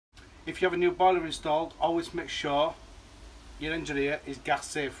If you have a new boiler installed, always make sure your engineer is gas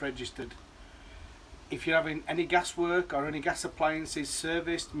safe registered. If you're having any gas work or any gas appliances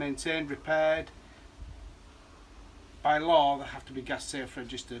serviced, maintained, repaired, by law they have to be gas safe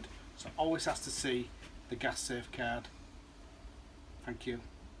registered. So always has to see the gas safe card. Thank you.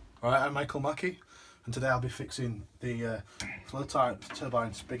 Alright, I'm Michael Mackey, and today I'll be fixing the flow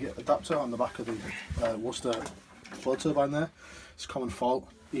turbine spigot adapter on the back of the Worcester flow turbine there. It's a common fault.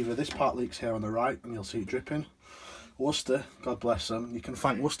 Either this part leaks here on the right and you'll see it dripping. Worcester, God bless them, you can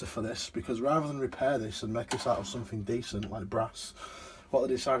thank Worcester for this, because rather than repair this and make this out of something decent like brass, what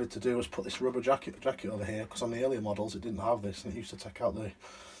they decided to do was put this rubber jacket over here, because on the earlier models it didn't have this and it used to take out the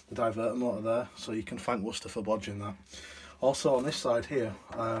diverter motor there, so you can thank Worcester for bodging that. Also on this side here,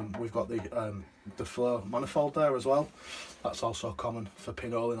 we've got the flow manifold there as well. That's also common for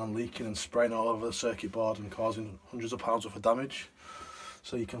pinholing and leaking and spraying all over the circuit board and causing hundreds of pounds worth of damage.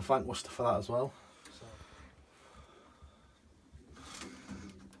 So you can thank Worcester for that as well.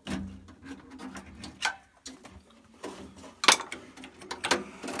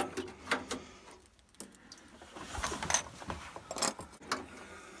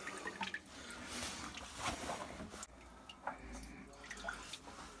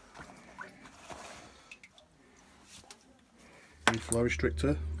 Flow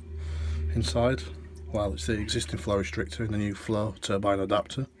restrictor inside. Well, it's the existing flow restrictor in the new flow turbine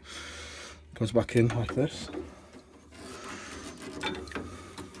adapter. Goes back in like this.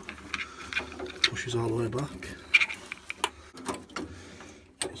 Pushes all the way back.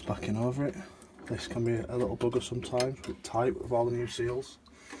 Goes back in over it. This can be a little bugger sometimes, but tight with all the new seals.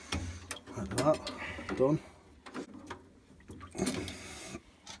 Like that. Done.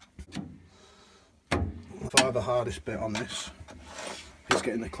 Far the hardest bit on this is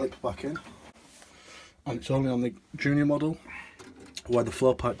getting the clip back in, and it's only on the junior model where the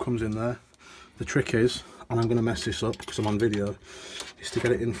flow pipe comes in there. The trick is, and I'm going to mess this up because I'm on video, is to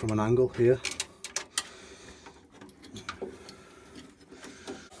get it in from an angle here.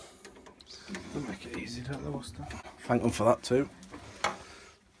 They'll make it easy, don't they, Worcester? Thank them for that too.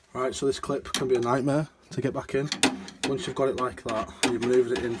 Right, so this clip can be a nightmare to get back in. Once you've got it like that, and you've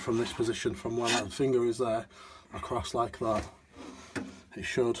moved it in from this position, from where that finger is there, across like that, it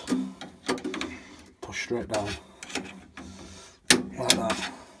should push straight down, like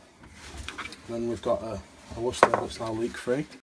that. And then we've got a Worcester that's now leak free.